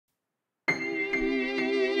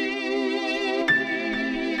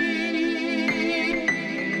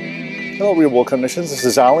Hello, real-world clinicians. This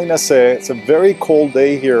is Ali Nasseh. It's a very cold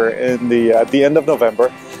day here at the end of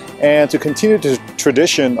November, and to continue the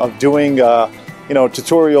tradition of doing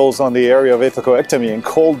tutorials on the area of apicoectomy and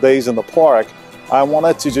cold days in the park, I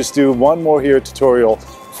wanted to just do one more here tutorial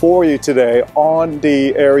for you today on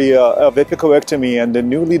the area of apicoectomy and the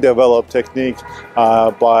newly developed technique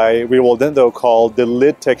by real-world endo called the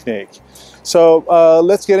lid technique. So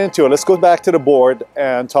let's get into it. Let's go back to the board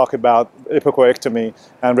and talk about apicoectomy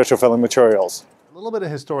and retrofilling materials. A little bit of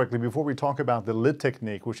historically, before we talk about the lid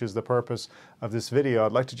technique, which is the purpose of this video,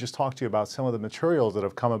 I'd like to just talk to you about some of the materials that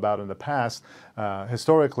have come about in the past,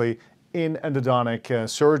 historically, in endodontic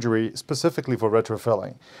surgery, specifically for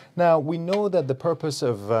retrofilling. Now, we know that the purpose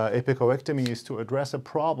of apicoectomy is to address a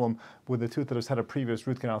problem with a tooth that has had a previous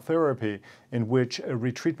root canal therapy in which a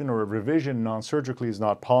retreatment or a revision non-surgically is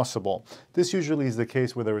not possible. This usually is the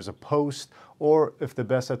case where there is a post, or if the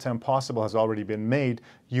best attempt possible has already been made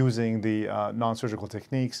using the non-surgical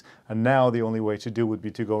techniques, and now the only way to do would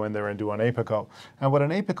be to go in there and do an apico. And what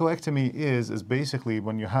an apicoectomy is basically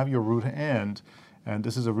when you have your root end, and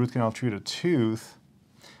this is a root canal treated tooth,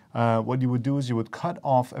 what you would do is you would cut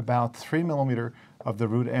off about 3 millimeters of the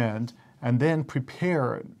root end and then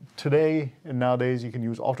prepare, today and nowadays you can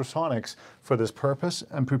use ultrasonics for this purpose,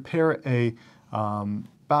 and prepare a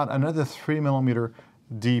about another 3 millimeter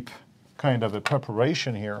deep kind of a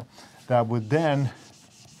preparation here that would then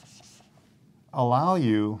allow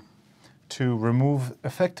you to remove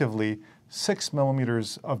effectively 6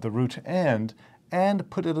 millimeters of the root end and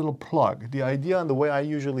put a little plug. The idea and the way I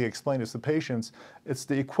usually explain this to patients, it's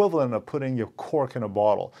the equivalent of putting your cork in a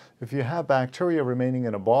bottle. If you have bacteria remaining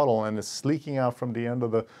in a bottle and it's leaking out from the end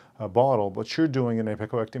of the bottle, what you're doing in an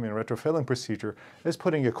apicoectomy and retrofilling procedure is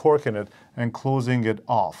putting a cork in it and closing it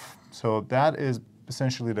off. So that is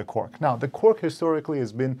essentially the cork. Now, the cork historically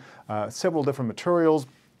has been several different materials.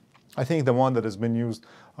 I think the one that has been used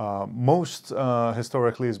most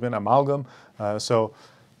historically has been amalgam.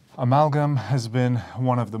 Amalgam has been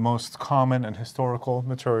one of the most common and historical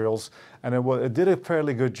materials, and it did a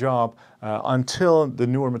fairly good job until the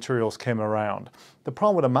newer materials came around. The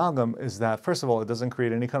problem with amalgam is that, first of all, it doesn't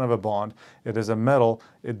create any kind of a bond. It is a metal.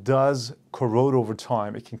 It does corrode over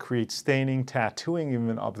time. It can create staining, tattooing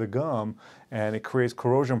even of the gum, and it creates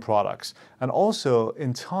corrosion products. And also,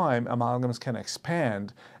 in time, amalgams can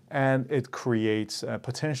expand, and it creates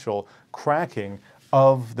potential cracking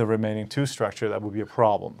of the remaining tooth structure. That would be a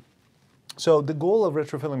problem. So the goal of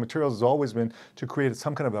retrofilling materials has always been to create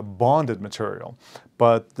some kind of a bonded material.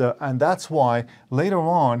 And that's why later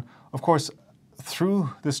on, of course, through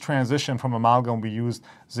this transition from amalgam, we used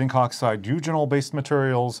zinc oxide eugenol based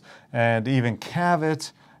materials and even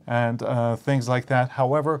Cavit and things like that.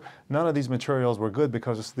 However, none of these materials were good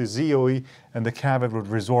because the ZOE and the Cavit would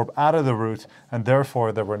resorb out of the root, and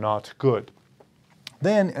therefore they were not good.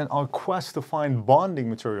 Then, in our quest to find bonding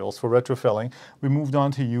materials for retrofilling, we moved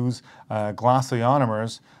on to use glass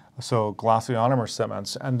ionomers, so glass ionomer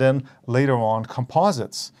cements, and then later on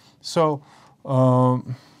composites. So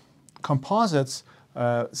composites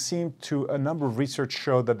seemed to, a number of research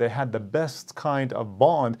showed that they had the best kind of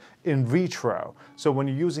bond in vitro. So when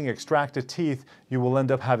you're using extracted teeth, you will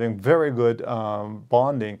end up having very good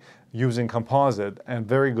bonding using composite and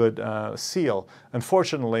very good seal.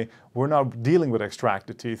 Unfortunately, we're not dealing with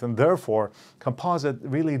extracted teeth, and therefore composite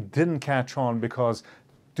really didn't catch on because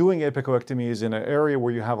doing apicoectomy is in an area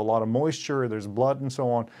where you have a lot of moisture, there's blood and so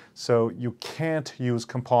on, so you can't use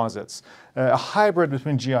composites. A hybrid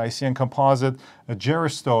between GIC and composite, a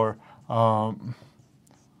Geristor,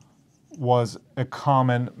 was a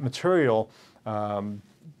common material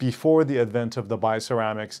before the advent of the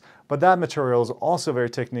bioceramics, but that material is also very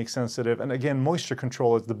technique sensitive, and again, moisture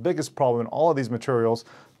control is the biggest problem in all of these materials,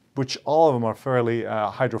 which all of them are fairly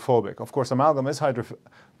hydrophobic. Of course, amalgam is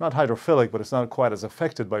not hydrophilic, but it's not quite as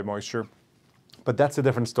affected by moisture, but that's a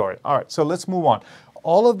different story. All right, so let's move on.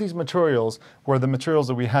 All of these materials were the materials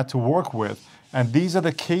that we had to work with, and these are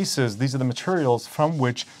the cases, these are the materials from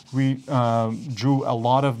which we drew a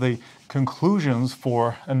lot of the conclusions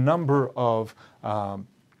for a number of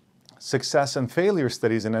success and failure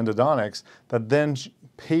studies in endodontics that then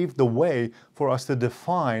paved the way for us to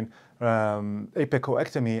define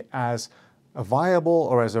apicoectomy as a viable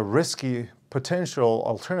or as a risky potential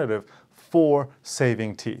alternative for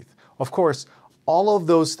saving teeth. Of course, all of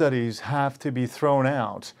those studies have to be thrown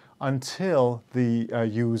out until the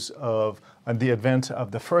use of the advent of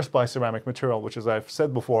the first bioceramic material, which, as I've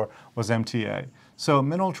said before, was MTA. So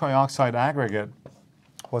mineral trioxide aggregate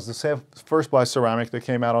was the first bioceramic that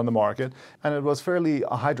came out on the market, and it was fairly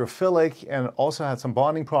hydrophilic and also had some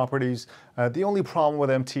bonding properties. The only problem with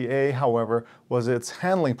MTA, however, was its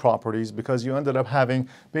handling properties, because you ended up having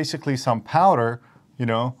basically some powder, you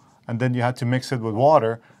know, and then you had to mix it with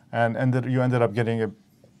water, and you ended up getting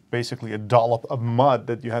basically a dollop of mud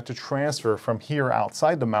that you had to transfer from here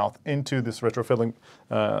outside the mouth into this retrofilling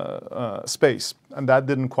space. And that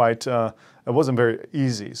didn't quite, it wasn't very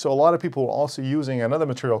easy. So a lot of people were also using another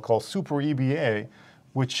material called Super EBA,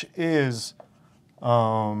 which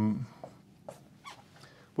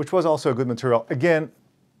was also a good material. Again,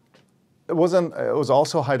 it was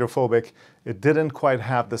also hydrophobic. It didn't quite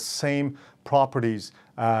have the same properties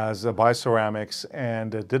as bioceramics,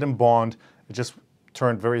 and it didn't bond. It just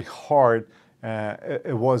turned very hard.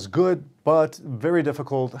 It was good, but very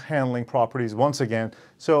difficult handling properties once again.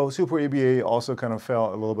 So Super EBA also kind of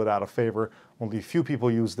fell a little bit out of favor. Only a few people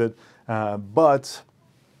used it, but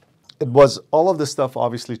it was, all of this stuff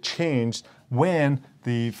obviously changed when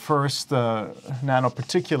the first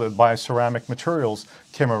nanoparticulate bioceramic materials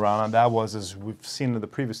came around, and that was, as we've seen in the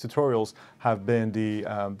previous tutorials, have been the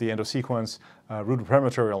EndoSequence root repair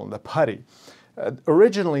material and the putty.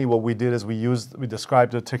 Originally, what we did is we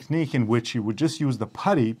described a technique in which you would just use the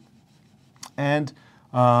putty, and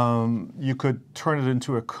you could turn it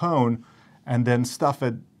into a cone and then stuff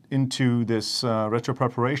it into this retro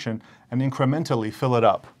preparation and incrementally fill it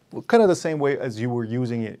up, kind of the same way as you were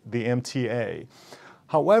using the MTA.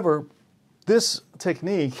 However, this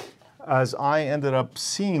technique, as I ended up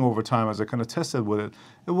seeing over time as I kind of tested with it,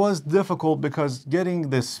 it was difficult because getting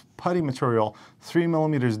this putty material 3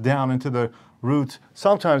 millimeters down into the root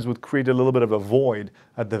sometimes would create a little bit of a void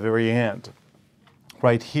at the very end,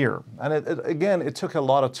 right here. And again, it took a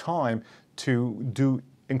lot of time to do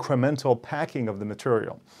incremental packing of the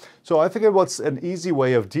material. So I figured what's an easy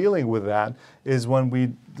way of dealing with that is when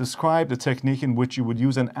we described a technique in which you would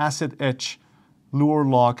use an acid etch lure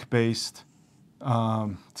lock based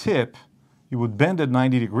tip. You would bend it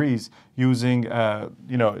 90 degrees using,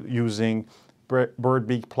 using bird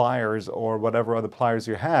beak pliers or whatever other pliers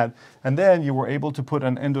you had, and then you were able to put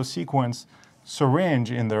an EndoSequence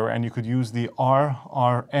syringe in there, and you could use the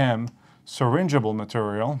RRM syringeable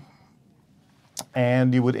material,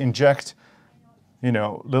 and you would inject, a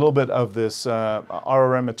little bit of this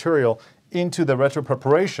RRM material into the retro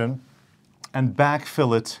preparation and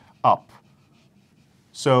backfill it up.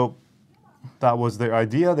 So that was the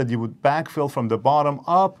idea, that you would backfill from the bottom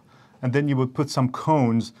up, and then you would put some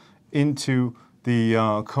cones into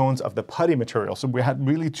the cones of the putty material. So we had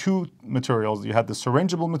really two materials. You had the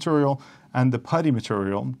syringeable material and the putty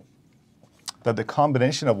material, that the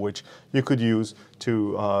combination of which you could use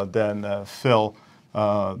to then fill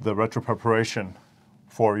the retro preparation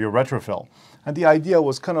for your retrofill. And the idea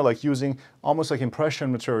was kind of like using, almost like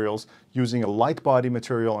impression materials, using a light body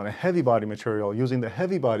material and a heavy body material, using the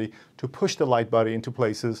heavy body to push the light body into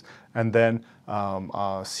places and then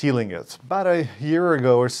sealing it. About a year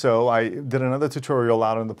ago or so, I did another tutorial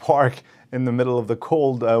out in the park in the middle of the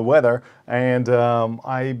cold weather, and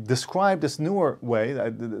I described this newer way,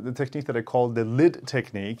 the technique that I called the lid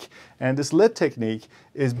technique. And this lid technique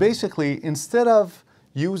is basically, instead of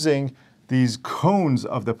using these cones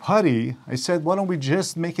of the putty, I said, why don't we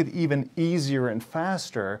just make it even easier and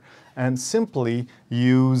faster and simply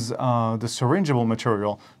use the syringeable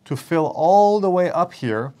material to fill all the way up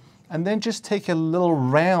here, and then just take a little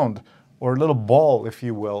round, or a little ball, if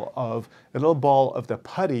you will, of the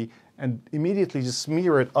putty, and immediately just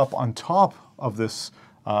smear it up on top of this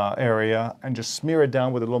area, and just smear it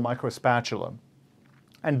down with a little micro spatula.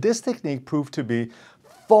 And this technique proved to be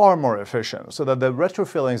far more efficient, so that the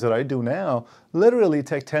retrofillings that I do now literally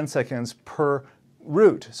take 10 seconds per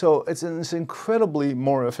root. So it's an incredibly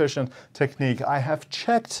more efficient technique. I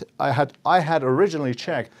had originally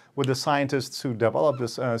checked with the scientists who developed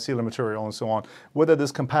this sealer material and so on, whether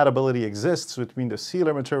this compatibility exists between the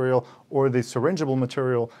sealer material or the syringeable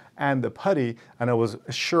material and the putty, and I was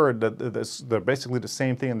assured that they're basically the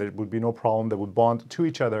same thing and there would be no problem. They would bond to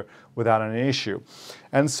each other without any issue.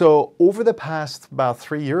 And so over the past about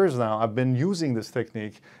 3 years now, I've been using this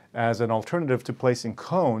technique as an alternative to placing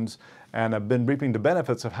cones, and I've been reaping the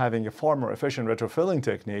benefits of having a far more efficient retrofilling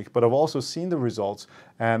technique, but I've also seen the results,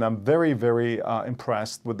 and I'm very, very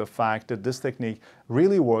impressed with the fact that this technique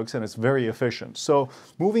really works and it's very efficient. So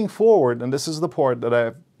moving forward, and this is the part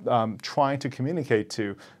that I'm trying to communicate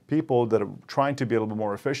to people that are trying to be a little bit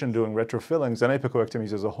more efficient doing retrofillings and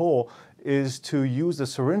apicoectomies as a whole, is to use the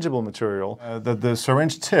syringeable material. The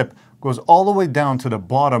syringe tip goes all the way down to the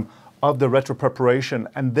bottom of the retropreparation,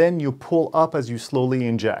 and then you pull up as you slowly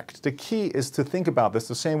inject. The key is to think about this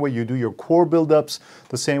the same way you do your core buildups,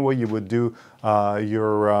 the same way you would do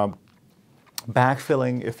your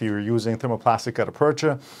backfilling if you're using thermoplastic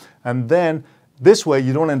gutta-percha. And then this way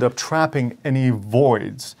you don't end up trapping any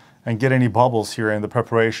voids and get any bubbles here in the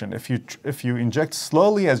preparation. If you inject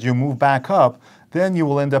slowly as you move back up, then you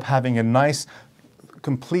will end up having a nice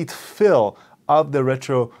complete fill of the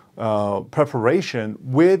retro preparation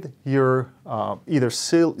with your either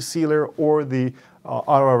sealer or the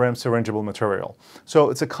RRM syringeable material.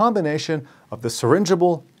 So it's a combination of the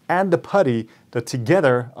syringeable and the putty that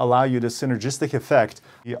together allow you the synergistic effect.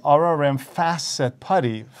 The RRM fast set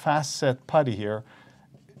putty here,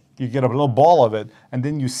 you get a little ball of it and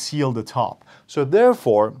then you seal the top. So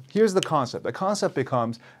therefore, here's the concept. The concept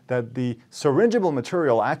becomes that the syringeable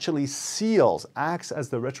material actually seals, acts as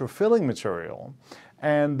the retrofilling material,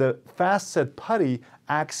 and the fast set putty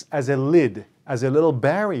acts as a lid, as a little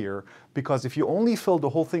barrier, because if you only fill the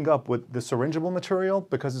whole thing up with the syringeable material,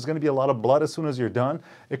 because there's going to be a lot of blood as soon as you're done,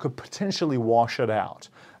 it could potentially wash it out.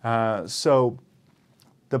 So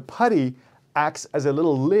the putty acts as a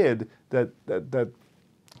little lid that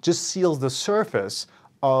just seals the surface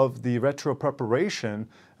of the retro preparation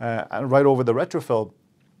and right over the retrofill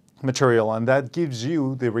material, and that gives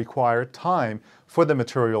you the required time for the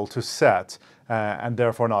material to set and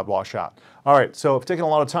therefore not wash out. All right, so I've taken a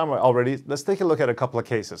lot of time already. Let's take a look at a couple of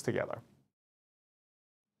cases together.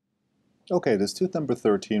 Okay, this tooth number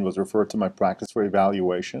 13 was referred to my practice for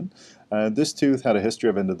evaluation. This tooth had a history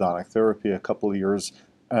of endodontic therapy a couple of years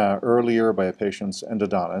earlier by a patient's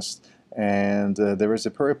endodontist, and there is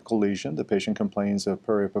a periapical lesion. The patient complains of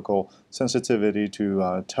periapical sensitivity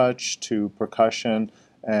to touch, to percussion,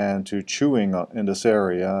 and to chewing in this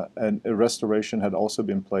area. And a restoration had also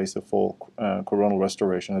been placed, a full coronal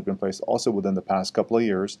restoration had been placed also within the past couple of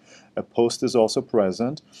years. A post is also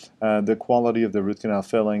present. The quality of the root canal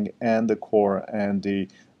filling and the core and the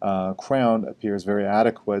crown appears very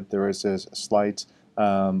adequate. There is a slight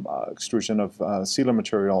extrusion of sealer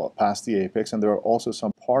material past the apex, and there are also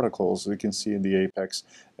some particles you can see in the apex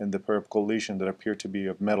in the periapical lesion that appear to be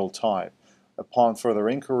of metal type. Upon further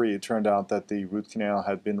inquiry, it turned out that the root canal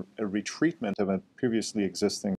had been a retreatment of a previously existing